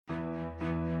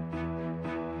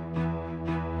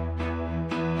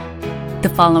The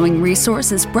following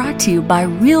resource is brought to you by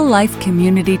Real Life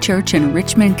Community Church in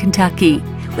Richmond, Kentucky.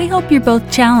 We hope you're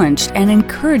both challenged and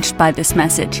encouraged by this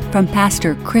message from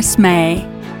Pastor Chris May.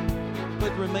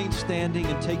 But remain standing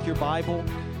and take your Bible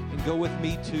and go with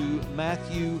me to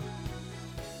Matthew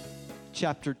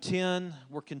chapter 10.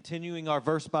 We're continuing our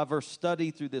verse-by-verse study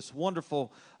through this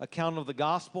wonderful account of the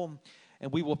gospel,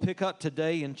 and we will pick up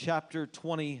today in chapter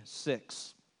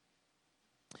 26.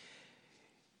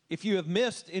 If you have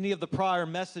missed any of the prior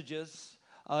messages,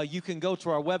 you can go to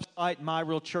our website,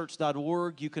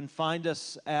 myrealchurch.org. You can find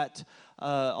us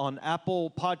on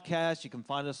Apple Podcasts. You can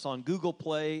find us on Google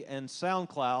Play and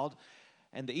SoundCloud.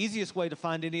 And the easiest way to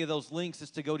find any of those links is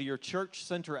to go to your Church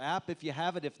Center app if you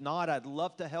have it. If not, I'd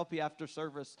love to help you after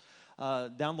service.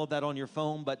 Download that on your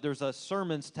phone. But there's a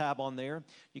Sermons tab on there.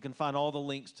 You can find all the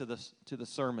links to the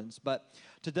sermons. But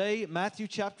today, Matthew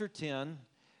chapter 10.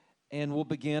 And we'll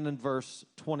begin in verse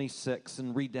 26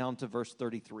 and read down to verse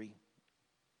 33.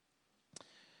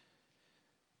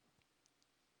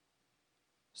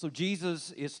 So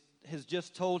Jesus has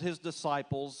just told his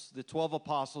disciples, the 12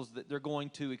 apostles, that they're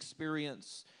going to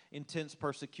experience intense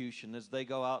persecution as they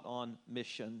go out on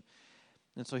mission.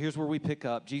 And so here's where we pick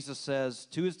up. Jesus says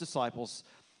to his disciples,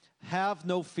 "Have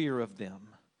no fear of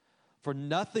them, for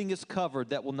nothing is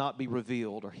covered that will not be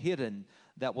revealed, or hidden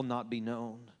that will not be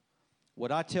known.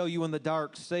 What I tell you in the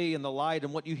dark, say in the light,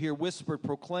 and what you hear whispered,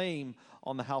 proclaim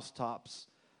on the housetops.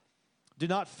 Do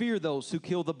not fear those who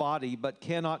kill the body, but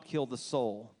cannot kill the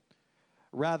soul.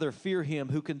 Rather, fear him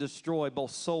who can destroy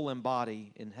both soul and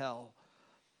body in hell.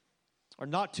 Are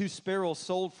not 2 sparrows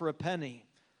sold for a penny,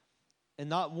 and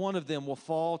not one of them will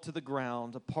fall to the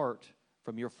ground apart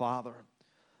from your Father?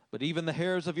 But even the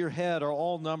hairs of your head are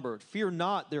all numbered. Fear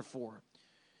not, therefore.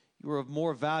 You are of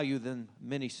more value than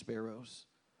many sparrows.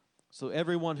 So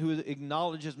everyone who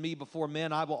acknowledges me before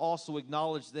men, I will also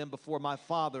acknowledge them before my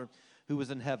Father who is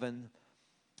in heaven.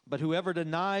 But whoever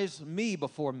denies me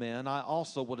before men, I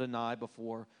also will deny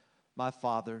before my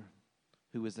Father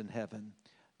who is in heaven."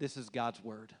 This is God's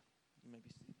word. You may be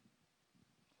seated.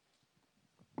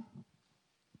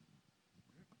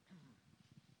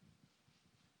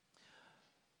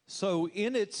 So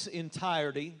in its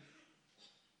entirety,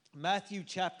 Matthew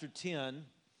chapter 10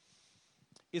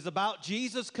 is about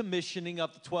Jesus' commissioning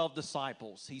of the 12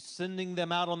 disciples. He's sending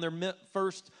them out on their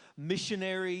first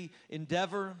missionary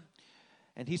endeavor,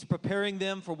 and he's preparing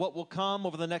them for what will come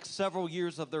over the next several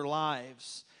years of their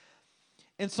lives.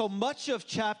 And so much of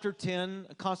chapter 10,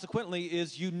 consequently,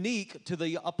 is unique to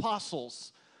the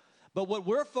apostles. But what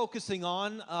we're focusing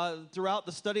on throughout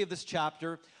the study of this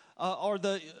chapter are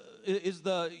the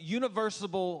universal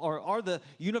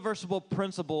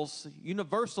principles,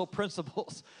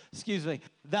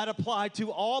 that apply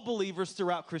to all believers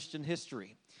throughout Christian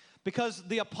history. Because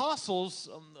the apostles,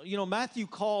 Matthew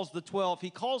calls the 12,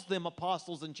 he calls them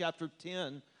apostles in chapter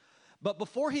 10. But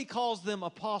before he calls them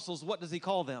apostles, what does he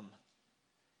call them?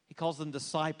 He calls them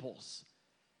disciples.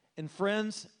 And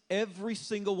friends, every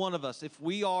single one of us, if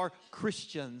we are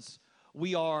Christians,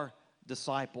 we are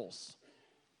disciples.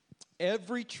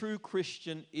 Every true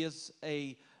Christian is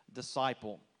a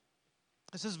disciple.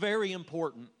 This is very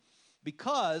important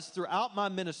because throughout my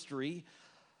ministry,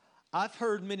 I've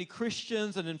heard many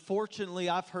Christians, and unfortunately,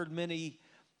 I've heard many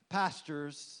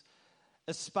pastors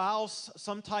espouse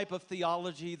some type of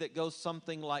theology that goes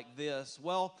something like this.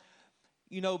 Well,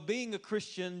 being a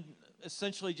Christian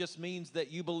essentially just means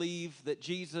that you believe that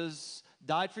Jesus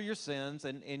died for your sins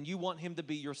and you want him to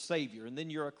be your Savior, and then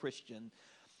you're a Christian.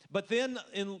 But then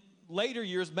in later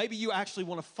years, maybe you actually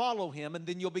want to follow him, and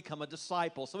then you'll become a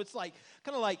disciple. So it's kind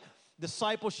of like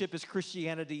discipleship is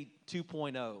Christianity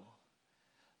 2.0.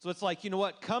 So it's like,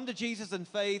 come to Jesus in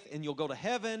faith, and you'll go to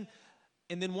heaven,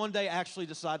 and then one day actually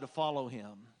decide to follow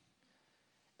him.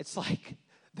 It's like,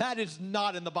 that is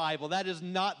not in the Bible. That is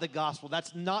not the gospel.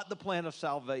 That's not the plan of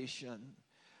salvation.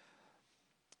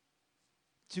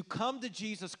 To come to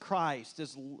Jesus Christ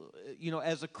as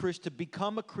a Christian, to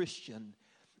become a Christian,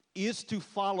 is to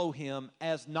follow him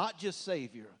as not just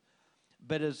Savior,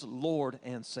 but as Lord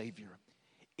and Savior.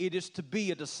 It is to be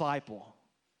a disciple.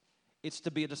 It's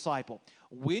to be a disciple.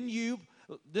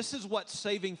 This is what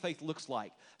saving faith looks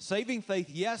like. Saving faith,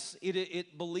 yes,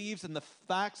 it believes in the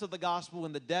facts of the gospel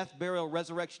and the death, burial,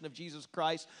 resurrection of Jesus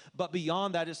Christ. But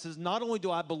beyond that, it says, not only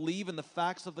do I believe in the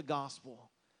facts of the gospel,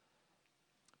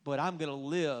 but I'm going to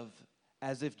live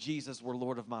as if Jesus were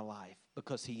Lord of my life,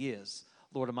 because he is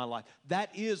Lord of my life.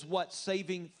 That is what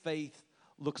saving faith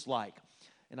looks like.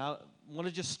 And I want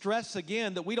to just stress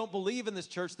again that we don't believe in this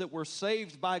church that we're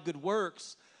saved by good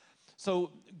works.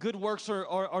 So good works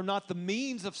are not the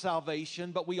means of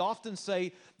salvation, but we often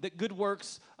say that good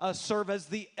works serve as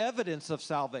the evidence of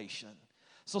salvation.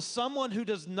 So someone who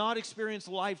does not experience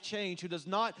life change, who does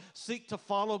not seek to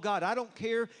follow God, I don't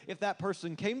care if that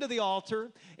person came to the altar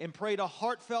and prayed a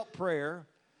heartfelt prayer,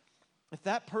 if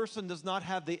that person does not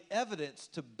have the evidence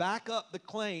to back up the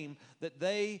claim that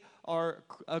they are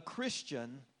a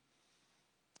Christian,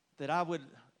 that I would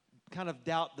kind of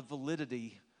doubt the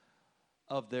validity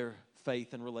of their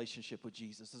faith and relationship with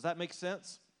Jesus. Does that make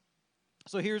sense?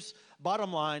 So here's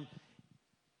bottom line.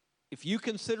 If you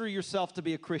consider yourself to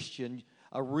be a Christian,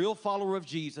 a real follower of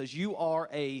Jesus, you are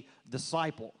a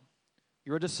disciple.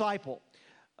 You're a disciple.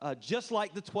 Just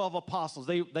like the 12 apostles.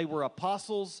 They were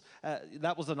apostles.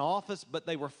 That was an office, but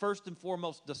they were first and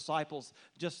foremost disciples,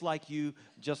 just like you,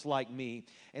 just like me.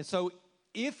 And so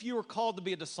if you are called to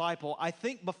be a disciple, I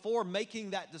think before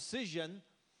making that decision,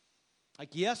 like,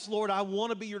 yes, Lord, I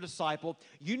want to be your disciple,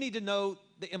 you need to know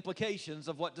the implications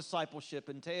of what discipleship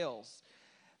entails.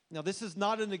 Now, this is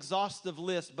not an exhaustive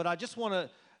list, but I just want to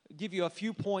give you a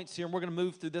few points here, and we're going to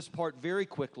move through this part very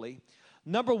quickly.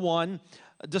 Number one,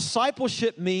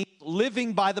 discipleship means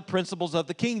living by the principles of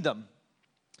the kingdom.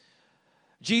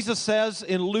 Jesus says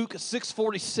in Luke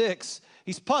 6:46,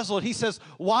 he's puzzled. He says,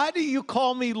 "Why do you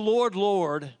call me Lord,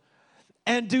 Lord,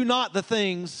 and do not the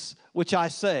things which I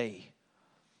say?"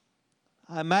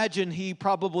 I imagine he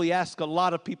probably asks a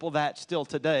lot of people that still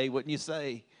today, wouldn't you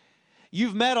say?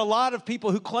 You've met a lot of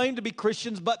people who claim to be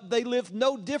Christians, but they live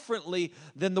no differently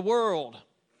than the world.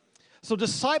 So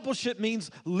discipleship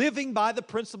means living by the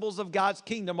principles of God's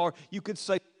kingdom, or you could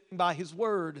say by His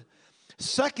word.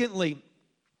 Secondly,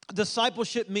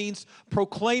 discipleship means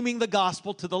proclaiming the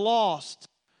gospel to the lost.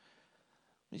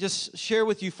 Let me just share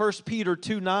with you 1 Peter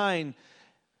 2:9.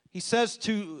 He says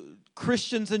to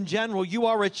Christians in general, you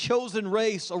are a chosen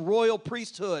race, a royal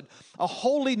priesthood, a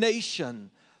holy nation,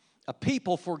 a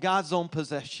people for God's own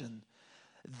possession,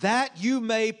 that you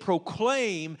may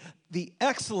proclaim the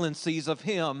excellencies of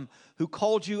Him who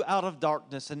called you out of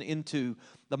darkness and into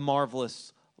the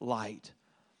marvelous light.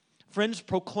 Friends,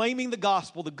 proclaiming the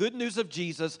gospel, the good news of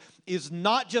Jesus, is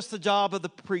not just the job of the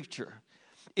preacher.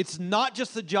 It's not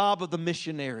just the job of the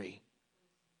missionary.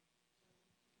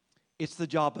 It's the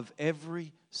job of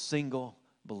every single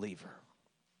believer.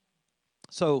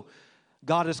 So,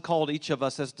 God has called each of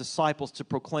us as disciples to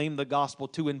proclaim the gospel,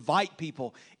 to invite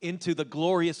people into the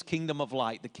glorious kingdom of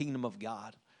light, the kingdom of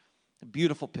God. A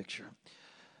beautiful picture.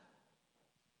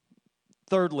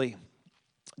 Thirdly,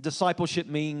 discipleship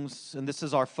means, and this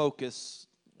is our focus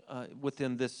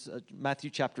within this Matthew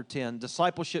chapter 10,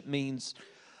 discipleship means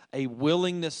a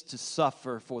willingness to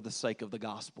suffer for the sake of the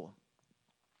gospel,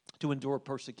 to endure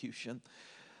persecution.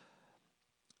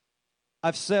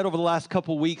 I've said over the last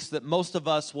couple weeks that most of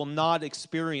us will not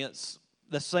experience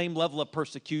the same level of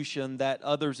persecution that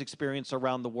others experience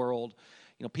around the world.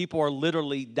 You know, people are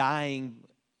literally dying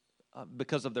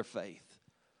because of their faith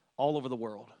all over the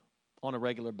world on a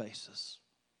regular basis.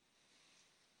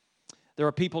 There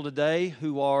are people today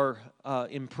who are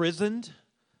imprisoned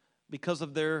because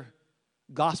of their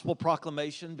gospel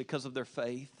proclamation, because of their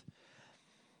faith.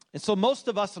 And so most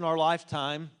of us in our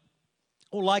lifetime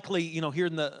will likely, here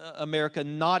in America,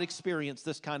 not experience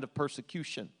this kind of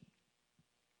persecution.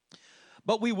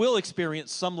 But we will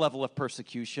experience some level of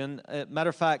persecution.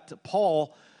 Matter of fact,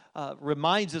 Paul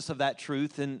reminds us of that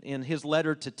truth in his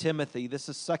letter to Timothy. This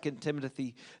is 2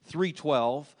 Timothy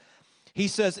 3:12. He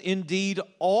says, "Indeed,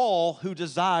 all who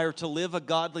desire to live a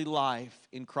godly life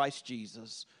in Christ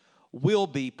Jesus will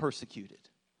be persecuted."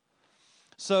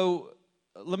 So,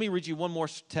 let me read you one more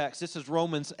text. This is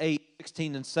Romans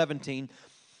 8:16 and 17.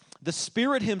 The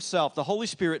Spirit Himself, the Holy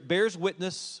Spirit, bears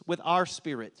witness with our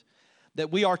spirit that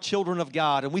we are children of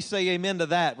God. And we say amen to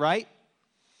that, right?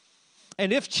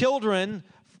 And if children,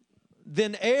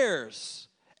 then heirs,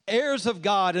 heirs of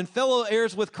God and fellow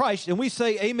heirs with Christ. And we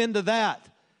say amen to that.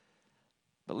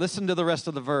 But listen to the rest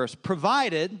of the verse.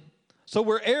 Provided, so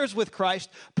we're heirs with Christ,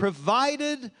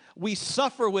 provided we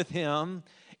suffer with Him,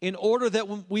 in order that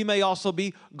we may also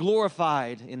be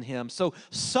glorified in Him. So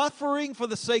suffering for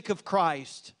the sake of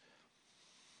Christ,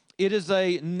 it is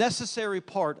a necessary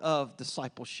part of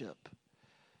discipleship.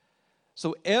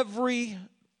 So every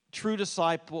true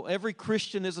disciple, every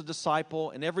Christian is a disciple,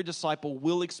 and every disciple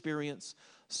will experience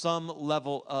some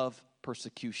level of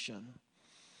persecution.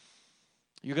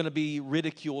 You're going to be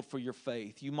ridiculed for your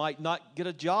faith. You might not get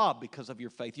a job because of your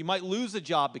faith. You might lose a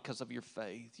job because of your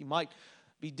faith. You might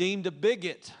be deemed a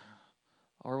bigot,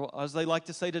 or as they like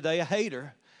to say today, a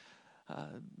hater.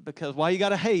 Because why you got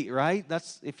to hate, right?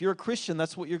 If you're a Christian,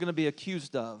 that's what you're going to be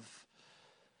accused of.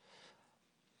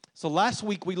 So last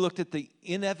week we looked at the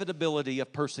inevitability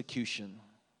of persecution.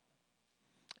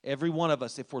 Every one of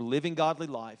us, if we're living godly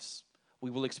lives,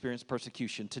 we will experience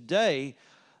persecution. Today,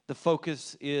 the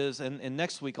focus is, and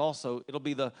next week also, it'll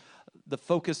be the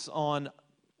focus on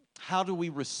how do we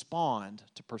respond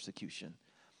to persecution.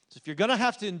 So if you're going to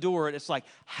have to endure it, it's like,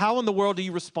 how in the world do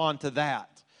you respond to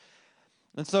that?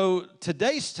 And so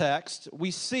today's text, we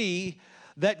see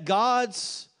that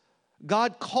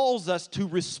God calls us to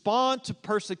respond to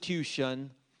persecution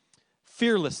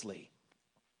fearlessly.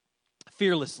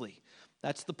 Fearlessly.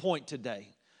 That's the point today.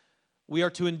 We are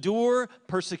to endure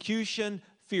persecution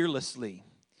fearlessly.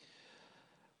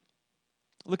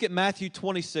 Look at Matthew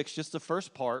 26, just the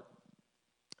first part.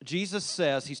 Jesus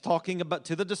says, he's talking about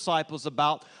to the disciples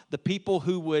about the people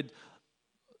who would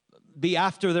be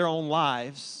after their own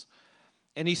lives.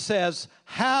 And he says,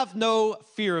 have no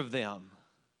fear of them.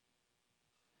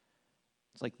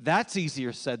 It's like, that's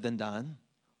easier said than done.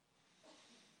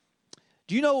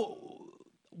 Do you know,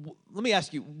 let me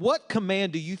ask you, what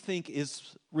command do you think is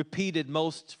repeated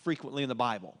most frequently in the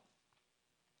Bible?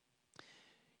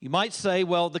 You might say,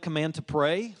 well, the command to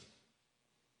pray,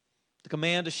 the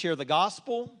command to share the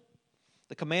gospel,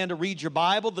 the command to read your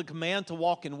Bible, the command to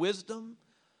walk in wisdom.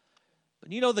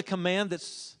 But you know the command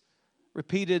that's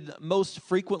repeated most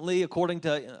frequently, according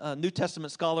to a New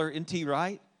Testament scholar, N.T.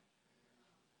 Wright?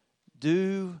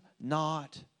 Do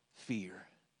not fear.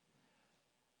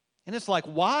 And it's like,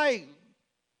 why,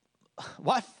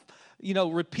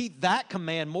 repeat that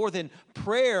command more than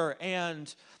prayer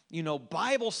and,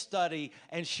 Bible study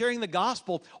and sharing the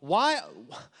gospel? Why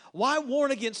warn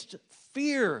against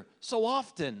fear so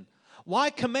often?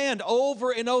 Why command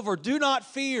over and over, do not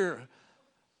fear?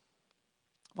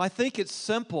 Well, I think it's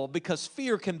simple because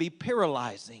fear can be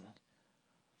paralyzing.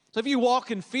 So if you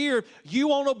walk in fear, you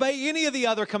won't obey any of the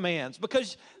other commands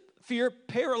because fear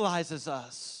paralyzes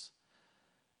us.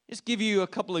 Just give you a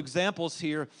couple examples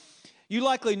here. You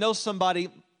likely know somebody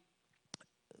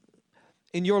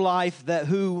in your life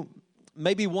who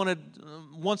maybe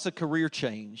wants a career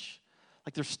change.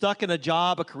 Like they're stuck in a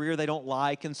job, a career they don't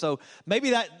like. And so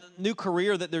maybe that new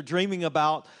career that they're dreaming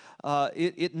about,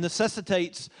 it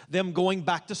necessitates them going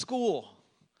back to school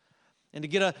and to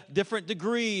get a different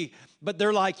degree. But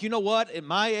they're like, you know what, at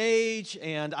my age,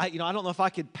 and I don't know if I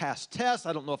could pass tests.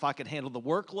 I don't know if I could handle the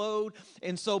workload.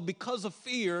 And so because of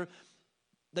fear,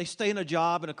 they stay in a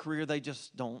job and a career they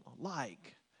just don't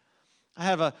like. I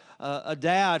have a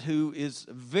dad who is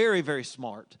very, very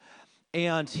smart.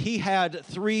 And he had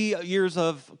 3 years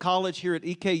of college here at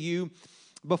EKU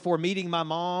before meeting my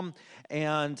mom.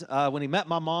 And when he met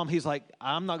my mom, he's like,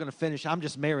 I'm not going to finish. I'm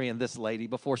just marrying this lady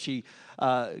before she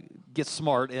gets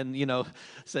smart and,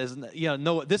 says,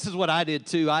 no, this is what I did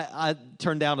too. I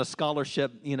turned down a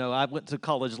scholarship. I went to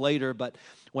college later, but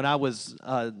when I was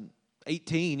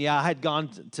 18, I had gone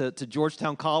to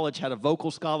Georgetown College, had a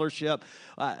vocal scholarship,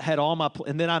 had all my,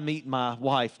 and then I meet my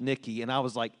wife, Nikki, and I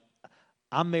was like,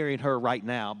 I'm marrying her right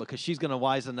now because she's going to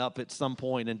wisen up at some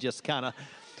point and just kind of,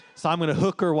 so I'm going to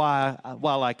hook her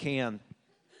while I can.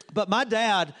 But my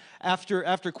dad,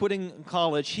 after quitting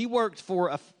college, he worked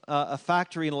for a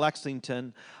factory in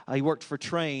Lexington. He worked for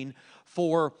Trane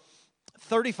for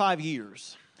 35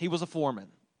 years. He was a foreman.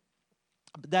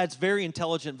 Dad's very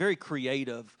intelligent, very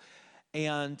creative.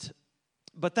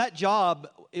 But that job,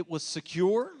 it was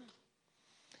secure.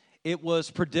 It was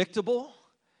predictable.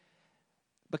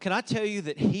 But can I tell you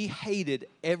that he hated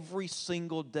every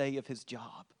single day of his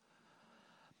job?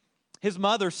 His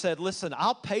mother said, listen,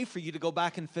 I'll pay for you to go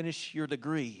back and finish your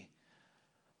degree.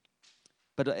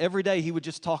 But every day he would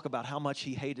just talk about how much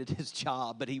he hated his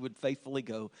job, but he would faithfully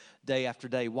go day after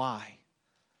day. Why?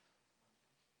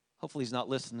 Hopefully he's not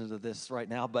listening to this right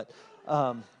now, but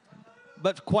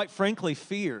quite frankly,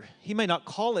 fear. He may not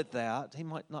call it that. He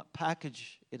might not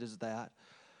package it as that.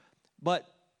 But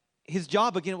his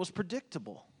job, again, was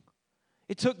predictable.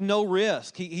 It took no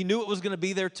risk. He knew it was going to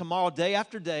be there tomorrow. Day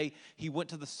after day, he went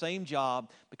to the same job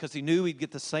because he knew he'd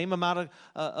get the same amount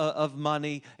of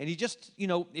money. And he just,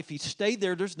 if he stayed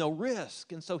there, there's no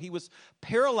risk. And so he was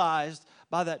paralyzed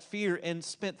by that fear and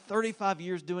spent 35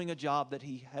 years doing a job that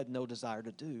he had no desire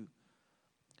to do.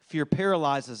 Fear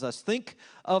paralyzes us. Think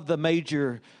of the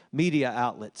major media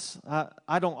outlets.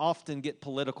 I don't often get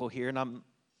political here, and I'm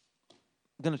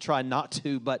going to try not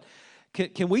to, but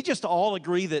can we just all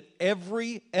agree that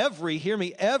every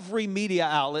media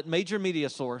outlet, major media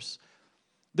source,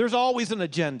 there's always an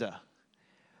agenda.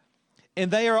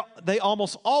 And they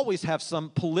almost always have some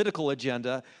political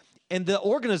agenda, and the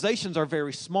organizations are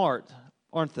very smart,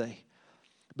 aren't they?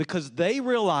 Because they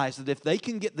realize that if they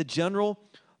can get the general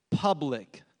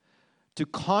public to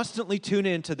constantly tune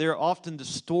into their often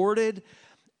distorted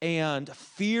and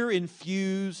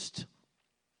fear-infused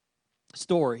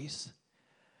stories,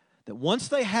 that once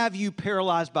they have you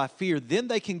paralyzed by fear, then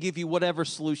they can give you whatever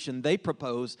solution they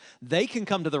propose. They can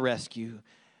come to the rescue,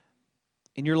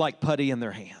 and you're like putty in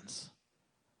their hands.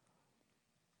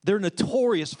 They're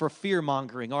notorious for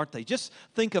fear-mongering, aren't they? Just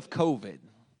think of COVID.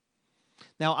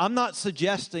 Now, I'm not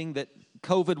suggesting that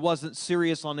COVID wasn't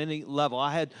serious on any level.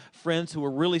 I had friends who were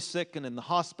really sick and in the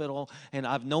hospital, and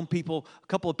I've known a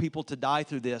couple of people to die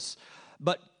through this.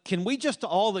 But can we just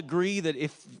all agree that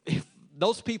if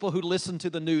those people who listen to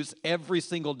the news every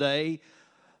single day,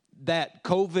 that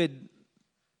COVID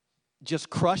just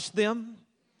crushed them?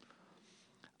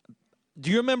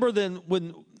 Do you remember then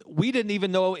when we didn't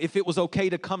even know if it was okay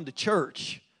to come to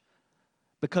church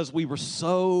because we were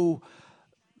so...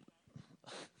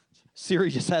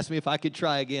 Siri just asked me if I could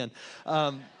try again.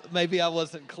 Maybe I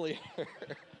wasn't clear.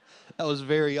 That was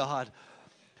very odd.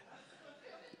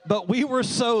 But we were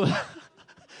so...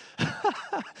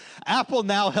 Apple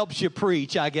now helps you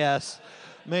preach, I guess.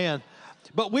 Man.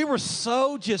 But we were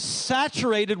so just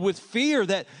saturated with fear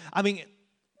that, I mean,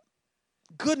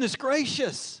 goodness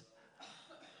gracious.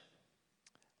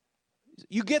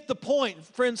 You get the point,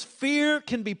 friends. Fear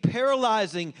can be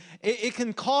paralyzing. It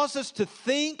can cause us to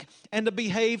think and to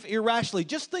behave irrationally.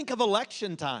 Just think of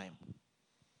election time.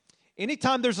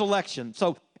 Anytime there's election,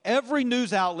 so every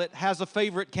news outlet has a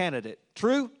favorite candidate.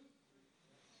 True?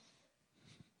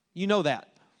 You know that.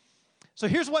 So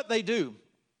here's what they do.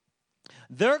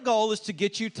 Their goal is to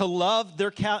get you to love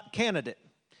their candidate.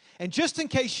 And just in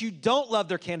case you don't love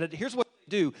their candidate, here's what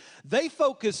they do. They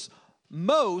focus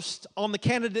most on the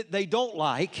candidate they don't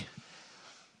like,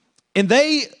 and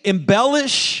they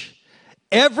embellish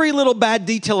every little bad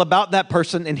detail about that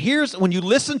person. And here's, when you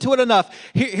listen to it enough,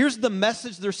 here's the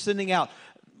message they're sending out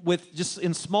with just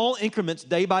in small increments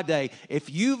day by day. If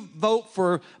you vote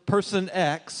for person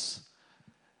X,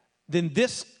 then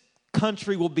this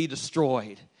country will be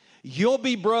destroyed. You'll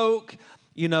be broke.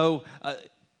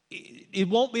 It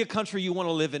won't be a country you want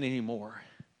to live in anymore.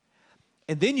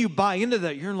 And then you buy into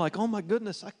that. You're like, oh my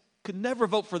goodness, I could never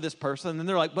vote for this person. And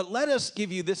they're like, but let us give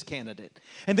you this candidate.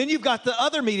 And then you've got the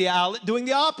other media outlet doing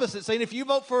the opposite, saying if you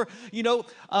vote for,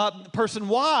 person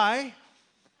Y,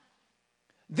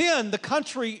 then the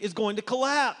country is going to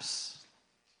collapse.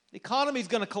 The economy is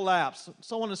going to collapse,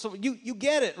 so on and so forth. You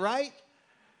get it, right?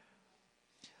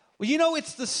 Well,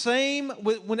 it's the same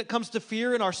when it comes to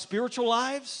fear in our spiritual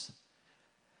lives.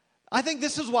 I think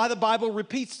this is why the Bible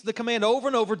repeats the command over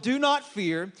and over, do not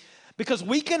fear, because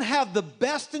we can have the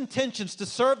best intentions to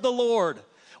serve the Lord.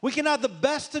 We can have the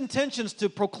best intentions to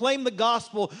proclaim the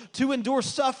gospel, to endure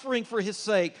suffering for His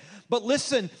sake. But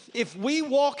listen, if we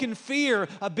walk in fear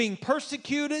of being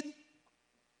persecuted,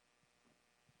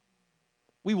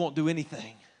 we won't do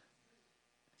anything.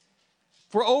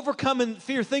 If we're overcoming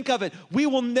fear, think of it. We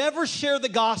will never share the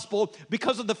gospel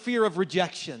because of the fear of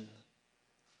rejection.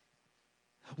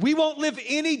 We won't live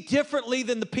any differently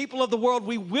than the people of the world.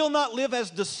 We will not live as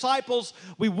disciples.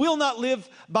 We will not live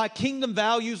by kingdom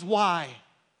values. Why?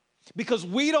 Because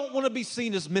we don't want to be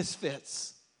seen as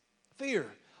misfits. Fear.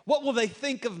 What will they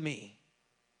think of me?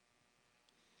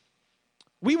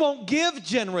 We won't give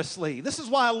generously. This is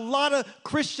why a lot of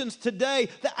Christians today,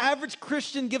 the average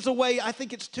Christian gives away, I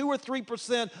think it's 2 or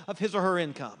 3% of his or her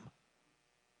income.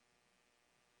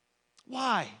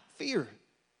 Why? Fear.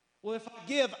 Well, if I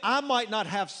give, I might not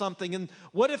have something. And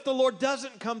what if the Lord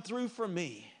doesn't come through for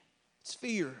me? It's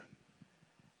fear.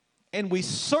 And we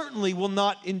certainly will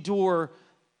not endure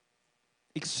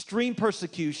extreme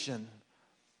persecution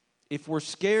if we're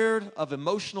scared of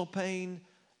emotional pain,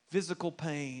 physical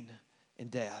pain,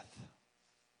 and death.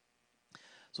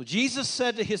 So Jesus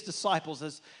said to His disciples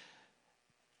as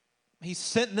He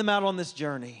sent them out on this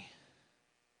journey,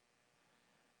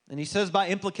 and He says by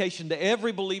implication to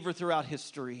every believer throughout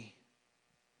history,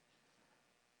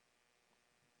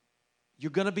 you're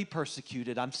going to be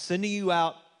persecuted. I'm sending you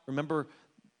out. Remember,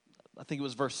 I think it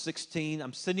was verse 16.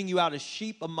 I'm sending you out as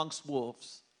sheep amongst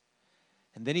wolves.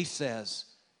 And then He says,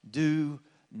 do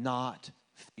not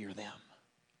fear them.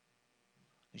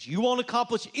 Because you won't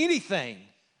accomplish anything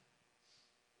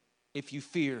if you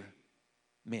fear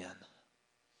men.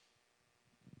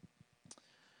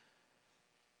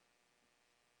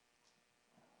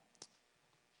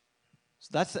 So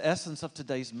that's the essence of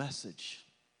today's message.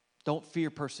 Don't fear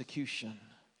persecution.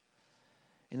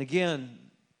 And again,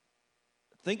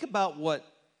 think about what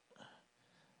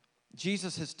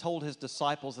Jesus has told His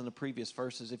disciples in the previous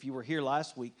verses. If you were here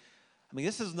last week,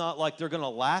 this is not like they're going to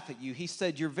laugh at you. He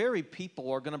said, your very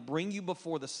people are going to bring you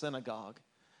before the synagogue.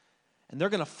 and they're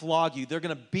going to flog you. They're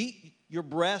going to beat your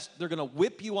breast. They're going to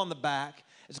whip you on the back.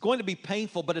 It's going to be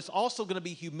painful, but it's also going to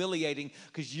be humiliating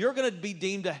because you're going to be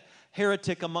deemed a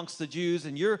heretic amongst the Jews,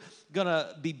 and you're going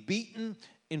to be beaten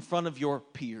in front of your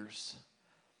peers.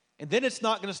 And then it's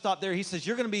not going to stop there. He says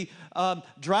you're going to be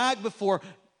dragged before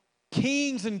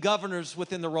kings and governors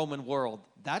within the Roman world.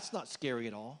 That's not scary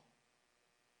at all.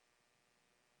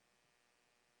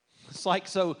 It's like,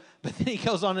 so, but then he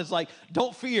goes on and is like,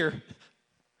 don't fear.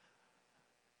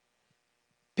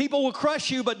 People will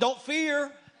crush you, but don't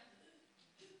fear.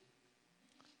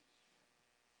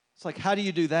 It's like, how do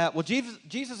you do that? Well,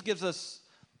 Jesus gives us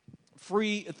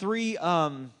three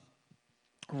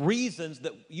reasons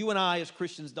that you and I as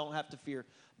Christians don't have to fear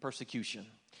persecution.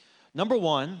 Number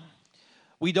one,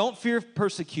 we don't fear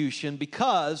persecution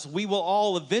because we will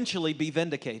all eventually be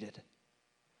vindicated.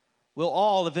 We'll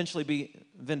all eventually be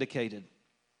vindicated.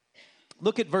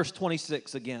 Look at verse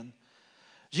 26 again.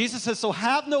 Jesus says, so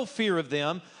have no fear of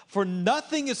them, for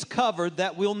nothing is covered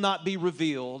that will not be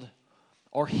revealed,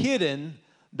 or hidden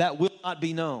that will not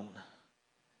be known.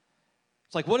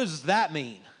 It's like, what does that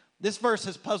mean? This verse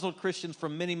has puzzled Christians for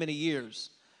many, many years.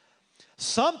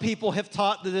 Some people have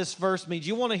taught that this verse means,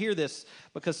 you want to hear this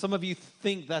because some of you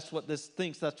think that's what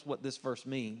this verse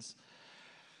means.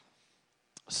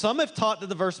 Some have taught that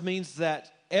the verse means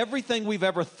that everything we've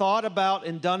ever thought about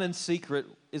and done in secret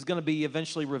is going to be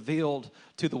eventually revealed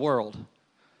to the world.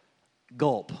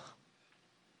 Gulp.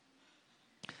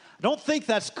 I don't think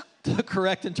that's the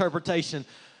correct interpretation.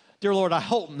 Dear Lord, I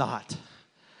hope not.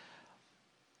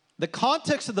 The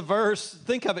context of the verse,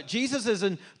 think of it. Jesus is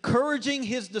encouraging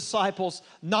his disciples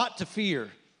not to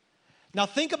fear. Now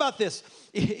think about this.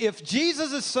 If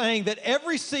Jesus is saying that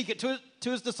every secret to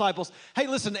his disciples, hey,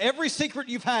 listen, every secret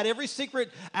you've had, every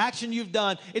secret action you've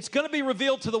done, it's going to be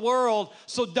revealed to the world,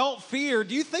 so don't fear.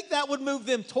 Do you think that would move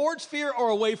them towards fear or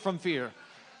away from fear?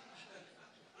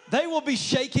 They will be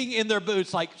shaking in their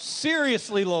boots like,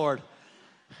 seriously, Lord.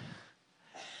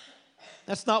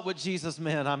 That's not what Jesus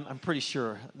meant, I'm pretty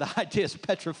sure. The idea is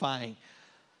petrifying.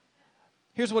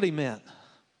 Here's what he meant.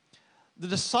 The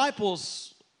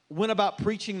disciples went about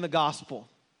preaching the gospel.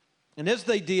 And as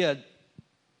they did,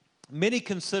 many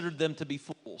considered them to be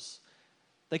fools.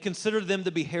 They considered them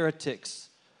to be heretics.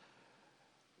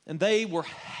 And they were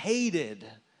hated,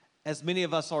 as many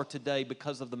of us are today,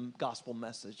 because of the gospel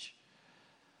message.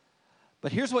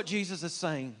 But here's what Jesus is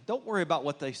saying. Don't worry about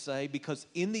what they say, because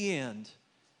in the end,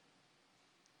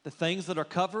 the things that are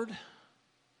covered,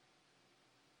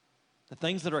 the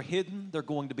things that are hidden, they're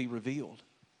going to be revealed.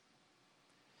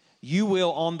 You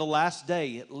will, on the last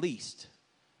day at least,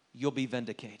 you'll be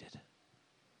vindicated.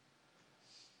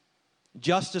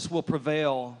 Justice will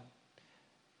prevail,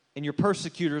 and your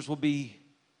persecutors will be,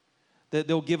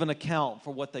 they'll give an account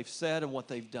for what they've said and what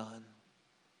they've done.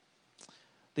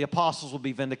 The apostles will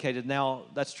be vindicated. Now,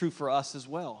 that's true for us as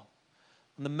well.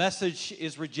 When the message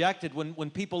is rejected,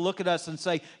 when people look at us and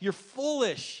say, you're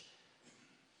foolish.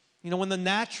 You know, when the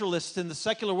naturalists in the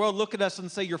secular world look at us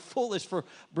and say, you're foolish for,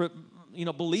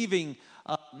 believing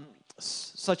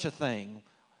such a thing.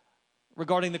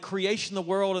 Regarding the creation of the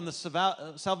world and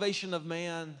the salvation of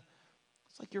man,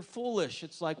 it's like you're foolish.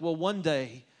 It's like, well, one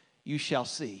day you shall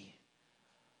see.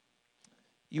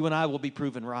 You and I will be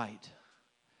proven right.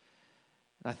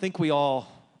 And I think we all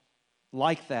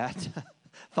like that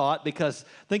thought, because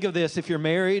think of this. If you're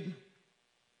married,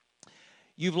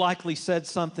 you've likely said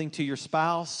something to your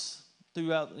spouse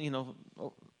throughout,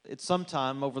 at some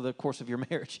time over the course of your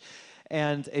marriage.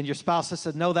 And your spouse has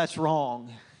said, no, that's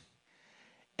wrong.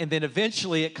 And then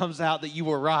eventually it comes out that you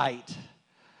were right.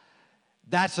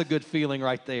 That's a good feeling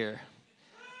right there.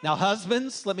 Now,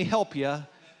 husbands, let me help you.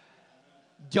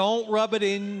 Don't rub it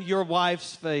in your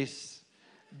wife's face.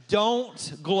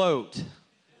 Don't gloat.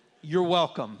 You're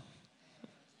welcome.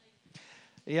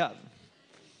 Yeah.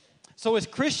 So as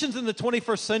Christians in the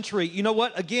 21st century, you know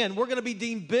what? Again, we're going to be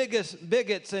deemed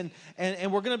bigots and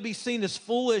we're going to be seen as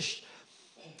foolish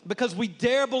because we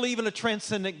dare believe in a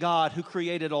transcendent God who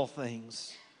created all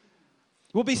things.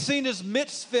 We'll be seen as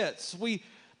misfits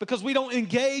because we don't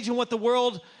engage in what the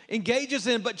world engages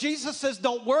in. But Jesus says,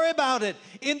 don't worry about it.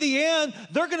 In the end,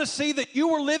 they're going to see that you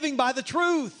were living by the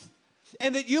truth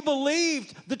and that you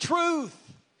believed the truth.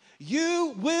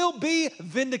 You will be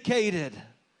vindicated.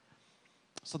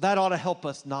 So that ought to help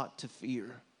us not to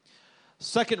fear.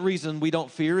 Second reason we don't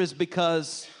fear is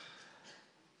because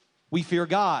we fear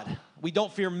God. We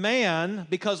don't fear man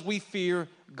because we fear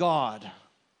God.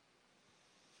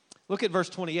 Look at verse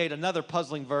 28, another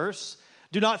puzzling verse.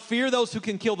 Do not fear those who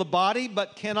can kill the body,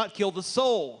 but cannot kill the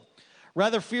soul.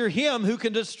 Rather fear him who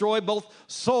can destroy both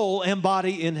soul and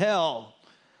body in hell.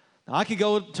 I could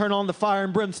go turn on the fire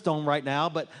and brimstone right now,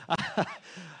 but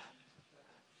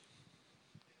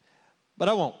but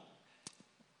I won't.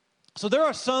 So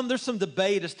there's some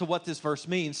debate as to what this verse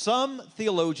means. Some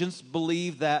theologians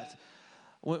believe that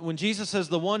when Jesus says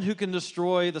the one who can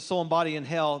destroy the soul and body in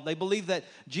hell, they believe that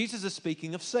Jesus is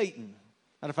speaking of Satan.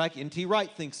 Matter of fact, N.T. Wright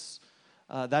thinks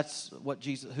that's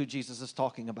who Jesus is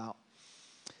talking about.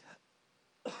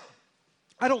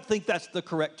 I don't think that's the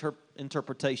correct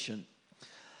interpretation.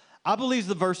 I believe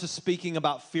the verse is speaking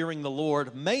about fearing the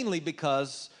Lord, mainly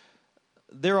because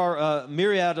there are a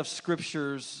myriad of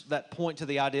scriptures that point to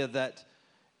the idea that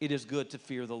it is good to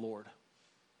fear the Lord.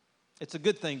 It's a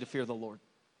good thing to fear the Lord.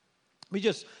 I'm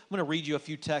going to read you a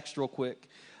few texts real quick.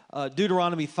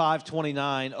 Deuteronomy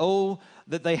 5:29. Oh,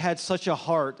 that they had such a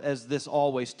heart as this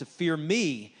always, to fear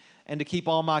me and to keep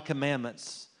all my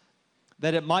commandments,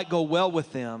 that it might go well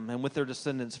with them and with their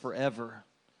descendants forever.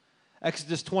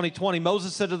 Exodus 20:20.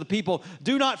 Moses said to the people,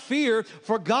 do not fear,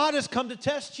 for God has come to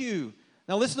test you.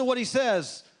 Now listen to what he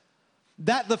says.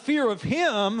 That the fear of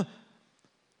him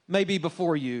may be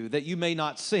before you, that you may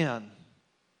not sin.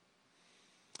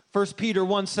 1 Peter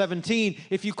 1:17,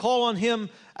 if you call on him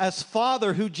as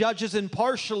Father who judges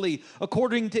impartially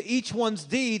according to each one's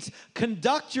deeds,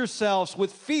 conduct yourselves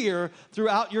with fear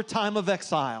throughout your time of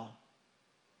exile.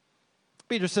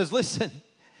 Peter says, listen,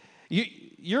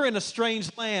 you're in a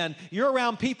strange land. You're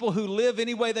around people who live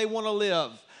any way they want to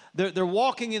live. They're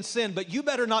walking in sin, but you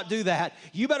better not do that.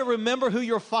 You better remember who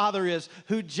your Father is,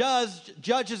 who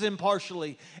judges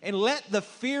impartially, and let the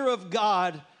fear of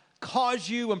God cause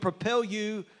you and propel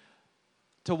you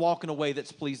to walk in a way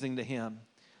that's pleasing to him.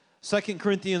 2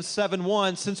 Corinthians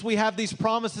 7:1, since we have these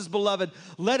promises, beloved,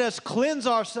 let us cleanse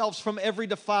ourselves from every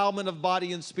defilement of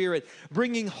body and spirit,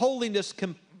 bringing holiness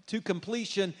to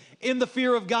completion in the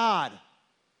fear of God.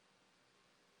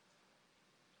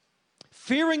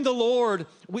 Fearing the Lord,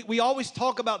 we always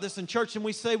talk about this in church and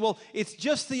we say, well, it's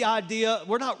just the idea,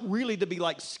 we're not really to be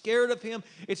like scared of him.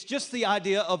 It's just the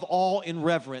idea of awe and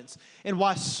reverence. And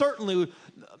why certainly,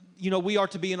 we are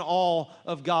to be in awe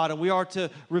of God and we are to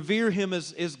revere him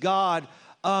as God.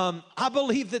 I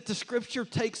believe that the scripture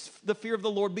takes the fear of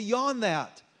the Lord beyond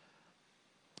that.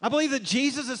 I believe that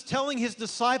Jesus is telling his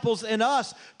disciples and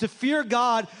us to fear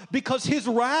God because his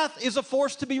wrath is a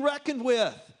force to be reckoned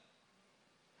with.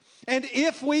 And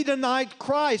if we deny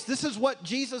Christ, this is what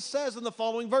Jesus says in the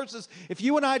following verses. If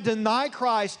you and I deny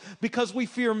Christ because we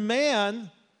fear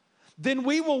man, then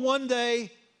we will one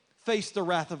day face the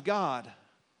wrath of God.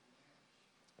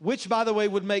 Which, by the way,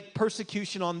 would make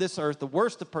persecution on this earth, the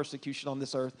worst of persecution on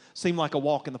this earth, seem like a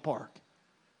walk in the park.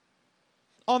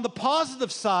 On the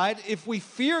positive side, if we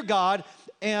fear God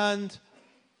and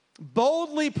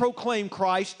boldly proclaim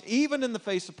Christ, even in the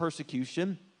face of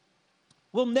persecution,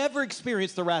 we'll never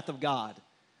experience the wrath of God.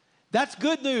 That's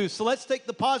good news. So let's take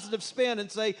the positive spin and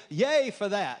say, yay for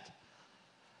that.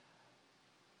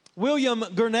 William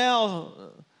Gurnall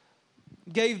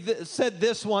said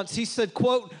this once. He said,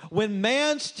 quote, when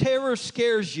man's terror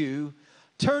scares you,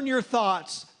 turn your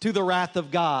thoughts to the wrath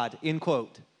of God, end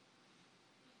quote.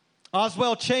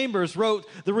 Oswald Chambers wrote,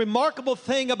 the remarkable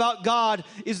thing about God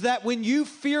is that when you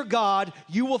fear God,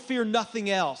 you will fear nothing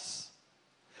else.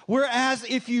 Whereas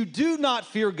if you do not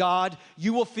fear God,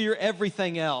 you will fear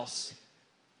everything else.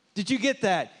 Did you get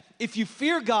that? If you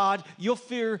fear God, you'll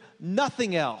fear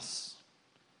nothing else.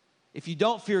 If you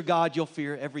don't fear God, you'll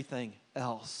fear everything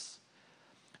else.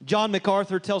 John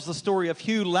MacArthur tells the story of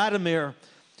Hugh Latimer,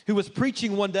 who was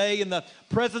preaching one day in the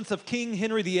presence of King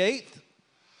Henry VIII.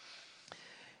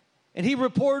 And he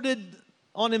reported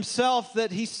on himself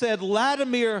that he said,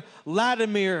 Latimer,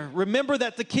 Latimer, remember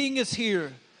that the king is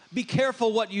here. Be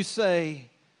careful what you say.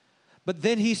 But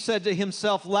then he said to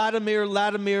himself, Latimer,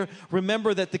 Latimer,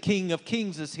 remember that the King of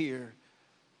Kings is here.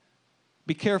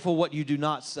 Be careful what you do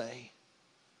not say.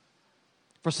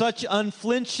 For such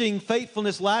unflinching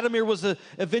faithfulness, Latimer was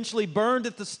eventually burned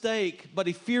at the stake, but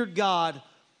he feared God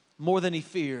more than he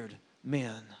feared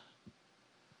men.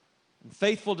 And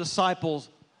faithful disciples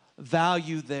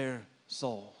value their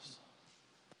souls.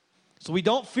 So we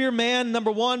don't fear man,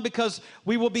 number one, because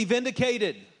we will be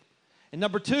vindicated. And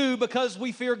number two, because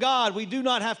we fear God. We do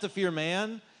not have to fear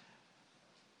man.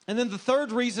 And then the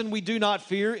third reason we do not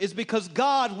fear is because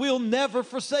God will never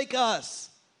forsake us.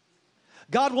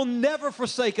 God will never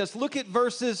forsake us. Look at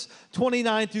verses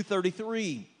 29 through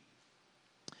 33.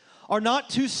 Are not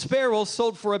two sparrows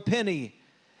sold for a penny,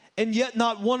 and yet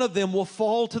not one of them will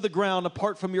fall to the ground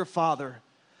apart from your Father?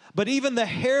 But even the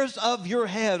hairs of your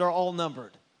head are all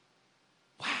numbered.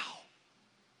 Wow.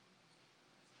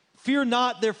 Fear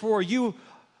not, therefore, you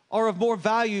are of more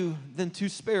value than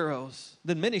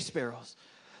many sparrows.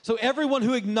 So everyone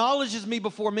who acknowledges me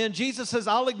before men, Jesus says,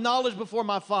 I'll acknowledge before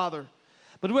my Father.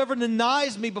 But whoever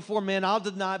denies me before men, I'll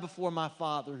deny before my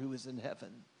Father who is in heaven.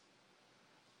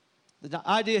 The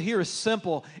idea here is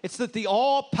simple. It's that the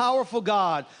all-powerful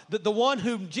God, that the one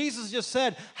whom Jesus just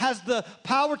said has the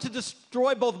power to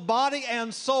destroy both body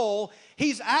and soul,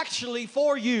 he's actually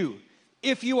for you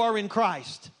if you are in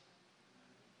Christ.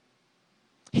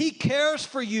 He cares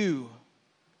for you.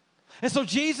 And so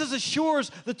Jesus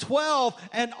assures the 12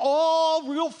 and all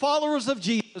real followers of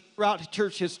Jesus throughout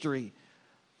church history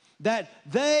that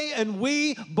they and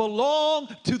we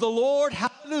belong to the Lord.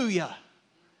 Hallelujah.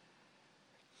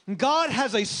 God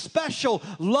has a special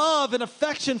love and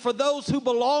affection for those who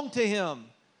belong to Him,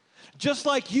 just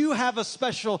like you have a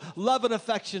special love and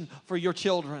affection for your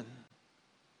children.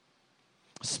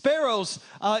 Sparrows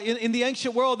in the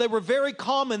ancient world, they were very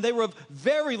common. They were of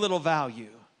very little value.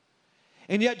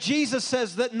 And yet Jesus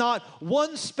says that not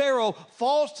one sparrow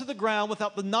falls to the ground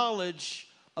without the knowledge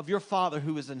of your Father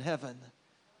who is in heaven.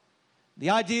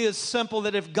 The idea is simple,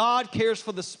 that if God cares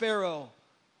for the sparrow,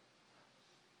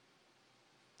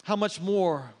 how much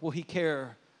more will He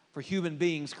care for human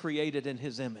beings created in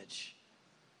His image,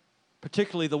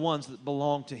 particularly the ones that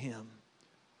belong to Him?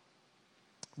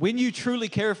 When you truly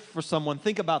care for someone,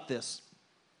 think about this.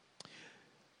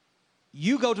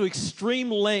 You go to extreme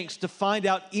lengths to find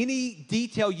out any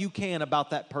detail you can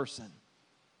about that person.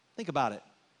 Think about it.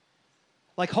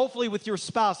 Like hopefully with your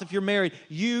spouse, if you're married,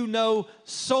 you know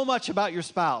so much about your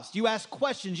spouse. You ask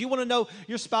questions. You want to know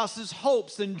your spouse's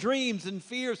hopes and dreams and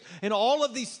fears and all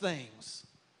of these things.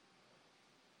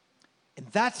 And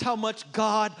that's how much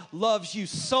God loves you,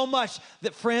 so much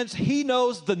that, friends, He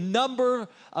knows the number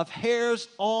of hairs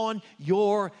on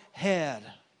your head.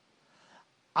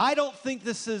 I don't think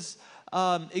this is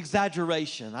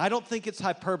exaggeration. I don't think it's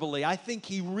hyperbole. I think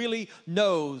He really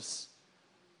knows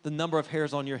the number of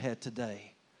hairs on your head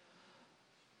today.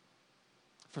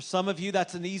 For some of you,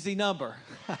 that's an easy number.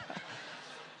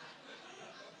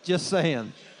 Just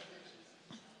saying.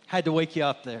 Had to wake you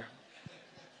up there.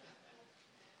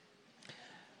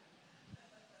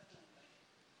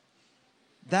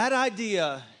 That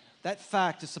idea, that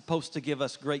fact is supposed to give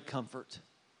us great comfort.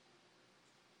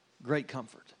 Great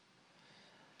comfort.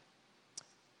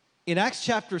 In Acts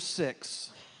chapter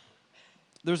 6,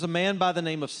 there's a man by the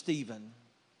name of Stephen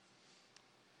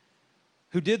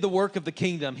who did the work of the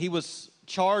kingdom. He was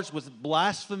charged with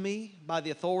blasphemy by the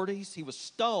authorities. He was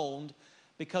stoned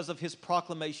because of his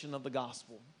proclamation of the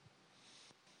gospel.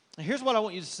 And here's what I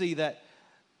want you to see, that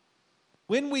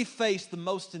when we face the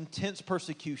most intense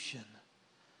persecution,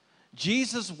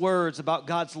 Jesus' words about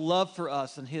God's love for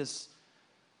us and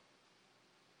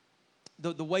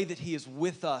the way that He is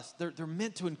with us, they're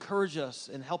meant to encourage us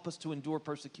and help us to endure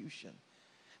persecution.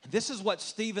 And this is what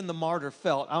Stephen the martyr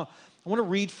felt. I want to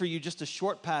read for you just a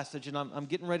short passage, and I'm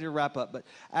getting ready to wrap up. But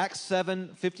Acts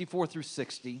 7:54 through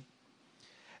 60.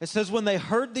 It says, when they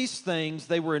heard these things,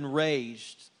 they were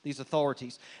enraged, these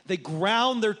authorities. They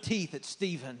ground their teeth at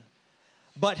Stephen.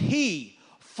 But he,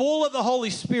 full of the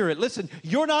Holy Spirit, listen,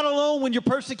 you're not alone when you're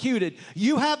persecuted.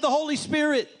 You have the Holy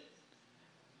Spirit.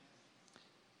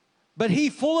 But he,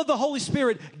 full of the Holy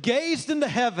Spirit, gazed into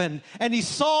heaven, and he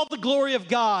saw the glory of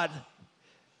God.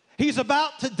 He's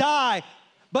about to die,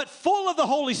 but full of the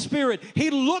Holy Spirit,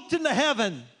 he looked into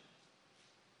heaven.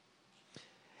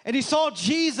 And he saw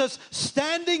Jesus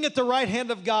standing at the right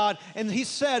hand of God, and he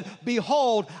said,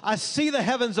 behold, I see the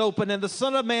heavens open, and the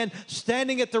Son of Man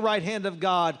standing at the right hand of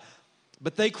God.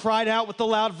 But they cried out with a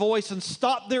loud voice and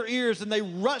stopped their ears, and they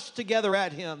rushed together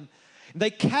at him.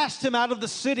 They cast him out of the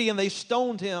city, and they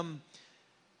stoned him.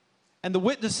 And the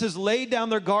witnesses laid down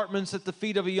their garments at the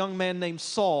feet of a young man named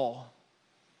Saul.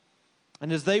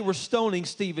 And as they were stoning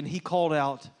Stephen, he called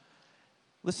out,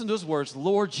 listen to his words,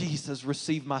 Lord Jesus,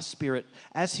 receive my spirit.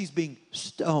 As he's being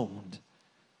stoned.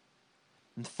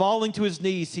 And falling to his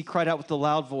knees, he cried out with a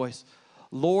loud voice,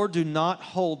 Lord, do not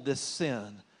hold this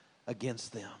sin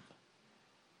against them.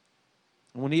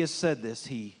 And when he has said this,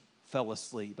 he fell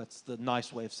asleep. That's the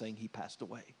nice way of saying he passed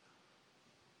away.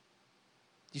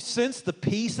 Do you sense the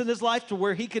peace in his life to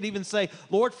where he could even say,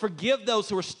 Lord, forgive those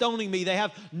who are stoning me. They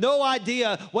have no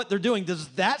idea what they're doing. Does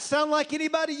that sound like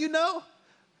anybody you know?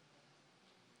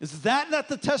 Is that not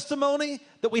the testimony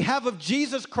that we have of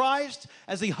Jesus Christ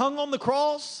as he hung on the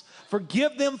cross?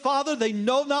 Forgive them, Father, they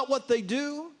know not what they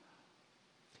do.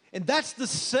 And that's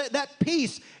that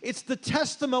peace. It's the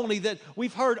testimony that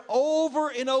we've heard over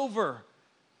and over.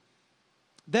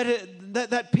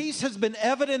 That peace has been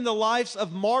evident in the lives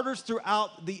of martyrs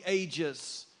throughout the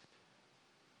ages.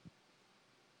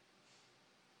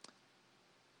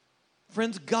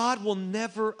 Friends, God will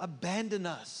never abandon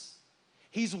us.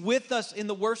 He's with us in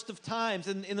the worst of times,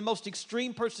 in the most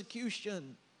extreme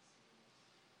persecution.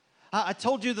 I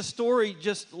told you the story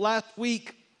just last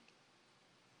week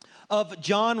of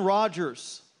John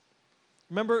Rogers.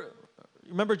 Remember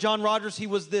John Rogers? He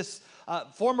was this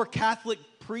former Catholic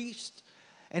priest,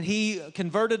 and he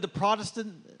converted to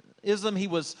Protestantism. He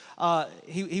was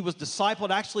discipled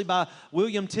actually by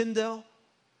William Tyndale,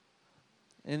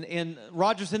 and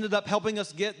Rogers ended up helping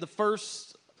us get the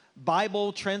first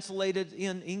Bible translated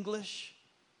in English.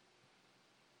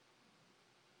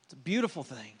 It's a beautiful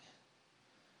thing.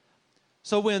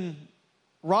 So when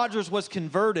Rogers was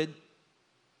converted,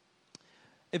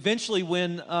 eventually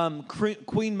when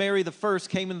Queen Mary I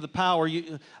came into the power,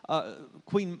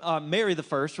 Queen Mary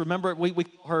I, remember we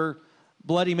call her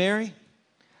Bloody Mary?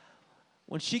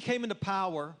 When she came into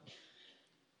power,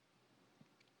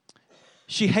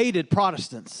 she hated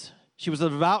Protestants. She was a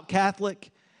devout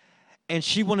Catholic, and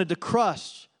she wanted to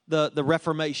crush the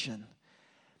Reformation.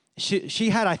 She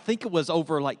had, I think it was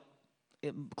over like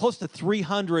close to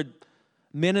 300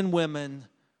 men and women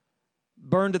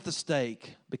burned at the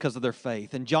stake because of their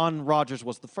faith. And John Rogers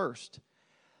was the first.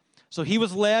 So he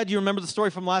was led, you remember the story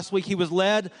from last week, he was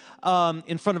led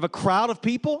in front of a crowd of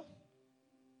people.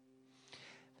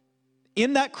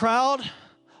 In that crowd,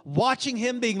 watching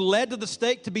him being led to the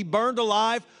stake to be burned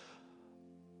alive,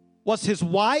 was his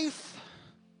wife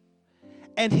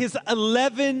and his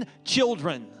 11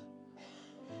 children.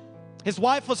 His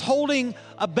wife was holding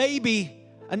a baby,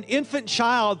 an infant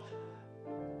child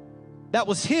that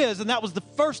was his, and that was the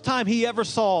first time he ever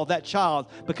saw that child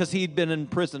because he'd been in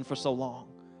prison for so long.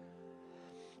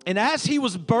 And as he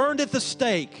was burned at the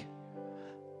stake,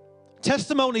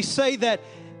 testimonies say that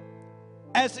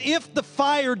as if the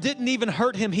fire didn't even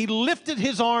hurt him, he lifted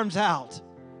his arms out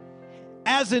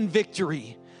as in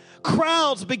victory.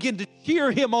 Crowds began to cheer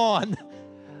him on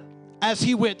as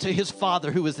he went to his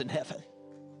Father who is in heaven.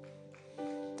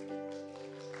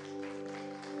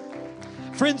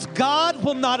 Friends, God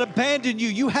will not abandon you.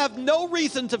 You have no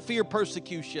reason to fear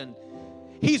persecution.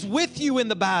 He's with you in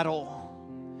the battle.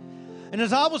 And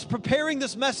as I was preparing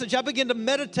this message, I began to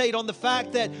meditate on the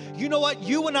fact that, you know what,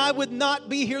 you and I would not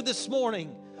be here this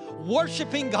morning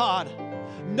worshiping God,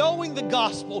 knowing the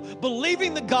gospel,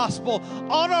 believing the gospel,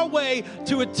 on our way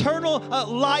to eternal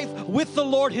life with the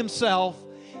Lord himself,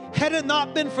 had it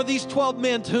not been for these 12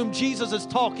 men to whom Jesus is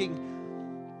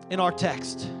talking in our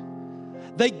text.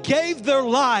 They gave their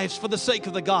lives for the sake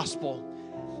of the gospel.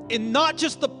 And not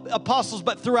just the apostles,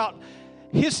 but throughout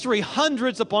history,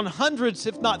 hundreds upon hundreds,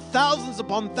 if not thousands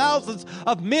upon thousands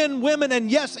of men, women, and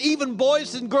yes, even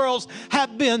boys and girls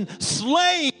have been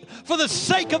slain for the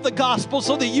sake of the gospel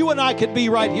so that you and I could be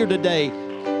right here today.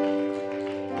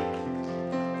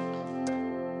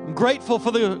 I'm grateful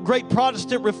for the great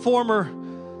Protestant reformer,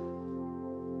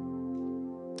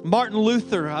 Martin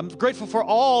Luther. I'm grateful for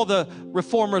all the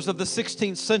reformers of the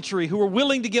 16th century who were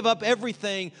willing to give up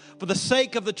everything for the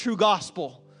sake of the true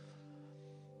gospel.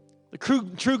 The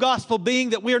true gospel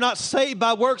being that we are not saved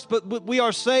by works, but we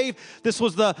are saved. This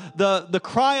was the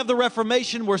cry of the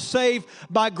Reformation. We're saved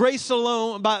by grace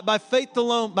alone, by faith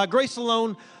alone, by grace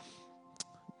alone,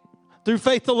 through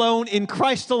faith alone, in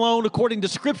Christ alone, according to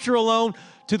Scripture alone,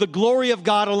 to the glory of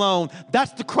God alone.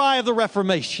 That's the cry of the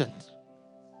Reformation.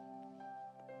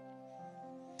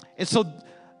 And so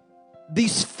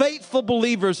these faithful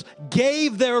believers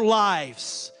gave their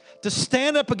lives to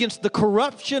stand up against the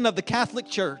corruption of the Catholic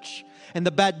Church and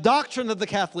the bad doctrine of the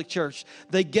Catholic Church.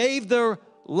 They gave their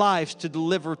lives to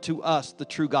deliver to us the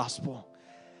true gospel.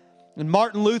 And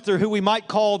Martin Luther, who we might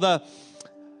call the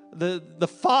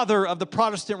father of the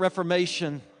Protestant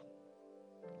Reformation,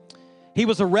 he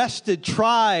was arrested,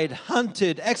 tried,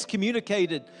 hunted,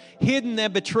 excommunicated, hidden,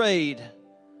 and betrayed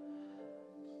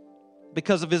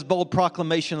because of his bold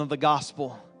proclamation of the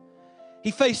gospel.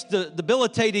 He faced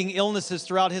debilitating illnesses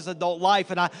throughout his adult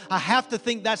life, and I have to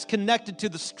think that's connected to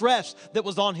the stress that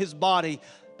was on his body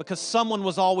because someone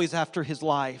was always after his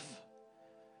life.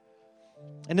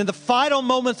 And in the final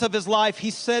moments of his life,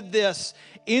 he said this,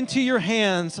 "Into your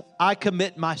hands I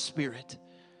commit my spirit.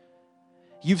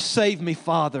 You've saved me,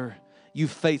 Father, you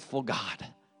faithful God."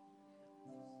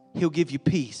 He'll give you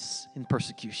peace in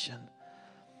persecution.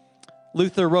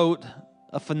 Luther wrote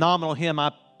a phenomenal hymn.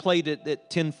 I played it at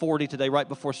 10:40 today, right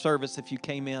before service. If you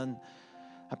came in,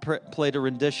 I played a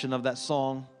rendition of that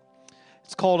song.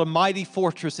 It's called "A Mighty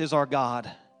Fortress Is Our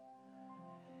God."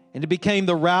 And it became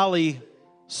the rally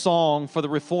song for the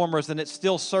reformers, and it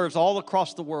still serves all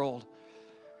across the world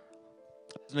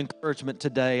as an encouragement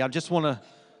today. I just want to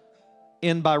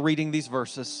end by reading these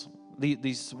verses,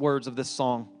 these words of this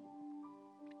song.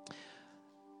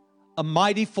 A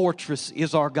mighty fortress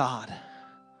is our God.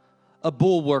 a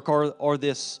bulwark or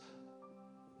this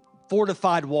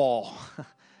fortified wall,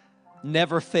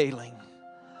 never failing.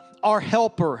 Our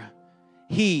helper,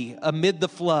 he, amid the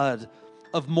flood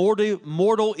of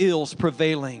mortal ills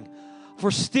prevailing.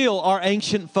 For still our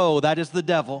ancient foe, that is the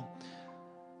devil,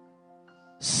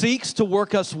 seeks to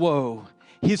work us woe.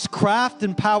 His craft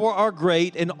and power are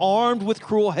great, and armed with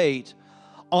cruel hate,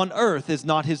 on earth is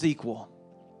not his equal.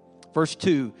 Verse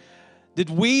 2, did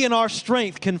we in our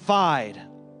strength confide?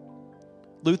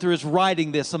 Luther is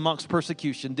writing this amongst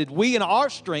persecution. Did we in our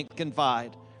strength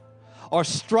confide? Our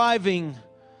striving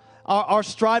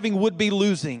would be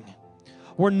losing.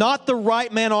 Were not the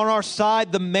right man on our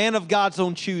side, the man of God's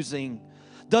own choosing.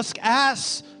 Dost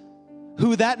ask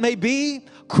who that may be?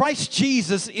 Christ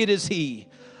Jesus, it is he.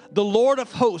 The Lord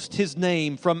of hosts, his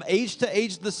name, from age to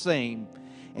age the same,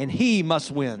 and he must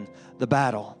win the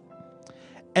battle.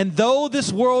 And though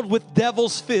this world with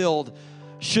devils filled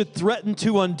should threaten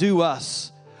to undo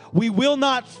us, we will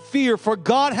not fear, for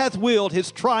God hath willed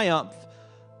his triumph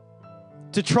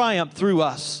to triumph through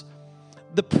us.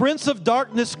 The prince of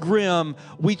darkness grim,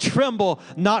 we tremble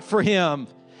not for him.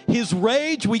 His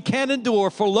rage we can endure,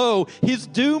 for lo, his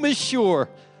doom is sure.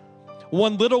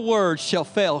 One little word shall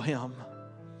fail him.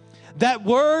 That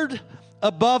word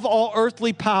above all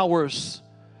earthly powers,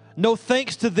 no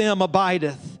thanks to them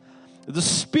abideth. The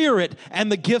Spirit and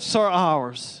the gifts are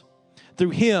ours,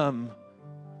 through him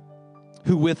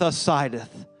who with us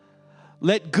sideth.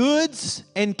 Let goods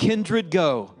and kindred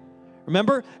go.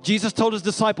 Remember, Jesus told his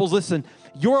disciples, listen,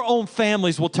 your own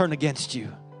families will turn against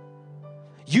you.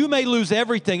 You may lose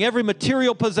everything, every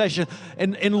material possession.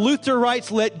 And Luther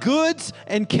writes, let goods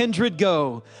and kindred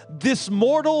go. This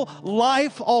mortal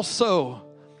life also,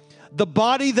 the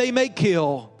body they may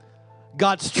kill.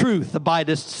 God's truth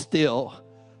abideth still.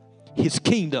 His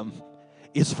kingdom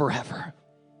is forever.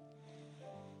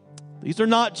 These are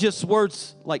not just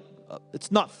words like,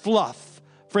 it's not fluff.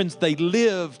 Friends, they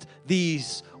lived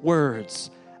these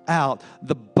words out.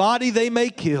 The body they may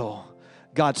kill.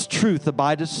 God's truth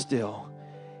abideth still.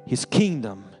 His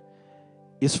kingdom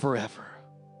is forever.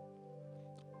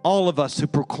 All of us who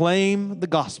proclaim the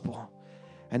gospel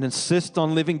and insist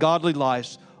on living godly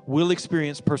lives will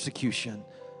experience persecution.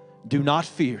 Do not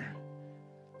fear.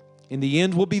 In the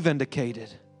end, we'll be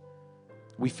vindicated.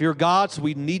 We fear God, so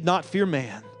we need not fear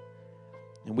man.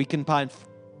 And we can find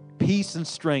peace and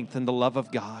strength in the love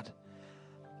of God.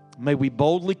 May we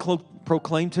boldly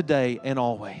proclaim today and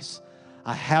always,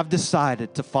 I have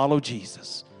decided to follow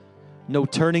Jesus. No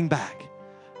turning back.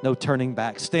 No turning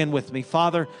back. Stand with me.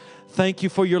 Father, thank you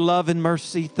for your love and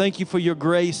mercy. Thank you for your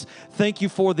grace. Thank you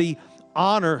for the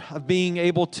honor of being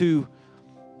able to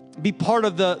be part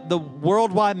of the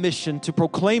worldwide mission to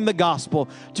proclaim the gospel,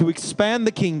 to expand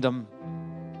the kingdom.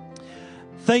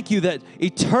 Thank you that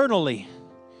eternally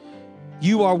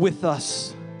you are with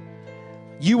us.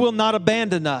 You will not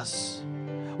abandon us.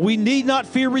 We need not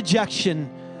fear rejection.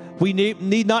 We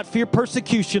need not fear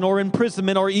persecution or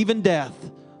imprisonment or even death.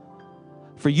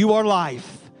 For you are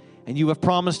life, and you have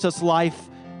promised us life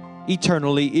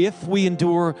eternally if we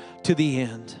endure to the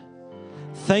end.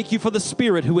 Thank you for the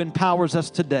Spirit who empowers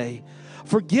us today.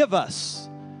 Forgive us,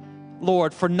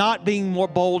 Lord, for not being more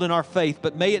bold in our faith,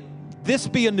 but may this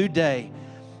be a new day.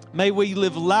 May we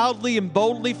live loudly and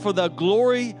boldly for the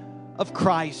glory of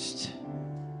Christ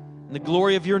and the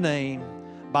glory of your name.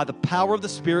 By the power of the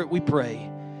Spirit we pray.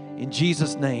 In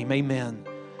Jesus' name, amen.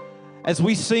 As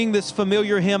we sing this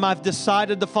familiar hymn, I've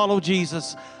decided to follow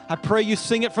Jesus. I pray you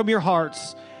sing it from your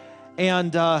hearts.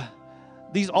 And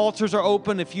these altars are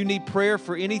open if you need prayer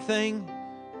for anything.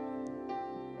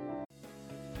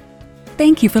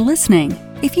 Thank you for listening.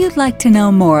 If you'd like to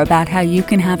know more about how you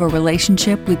can have a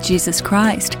relationship with Jesus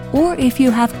Christ, or if you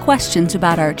have questions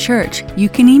about our church, you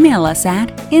can email us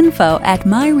at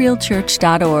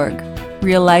info@myrealchurch.org.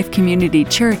 Real Life Community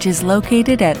Church is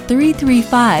located at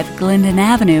 335 Glendon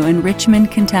Avenue in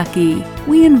Richmond, Kentucky.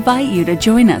 We invite you to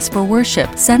join us for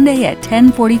worship Sunday at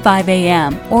 10:45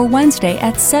 a.m. or Wednesday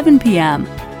at 7 p.m.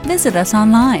 Visit us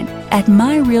online at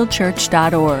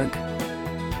myrealchurch.org.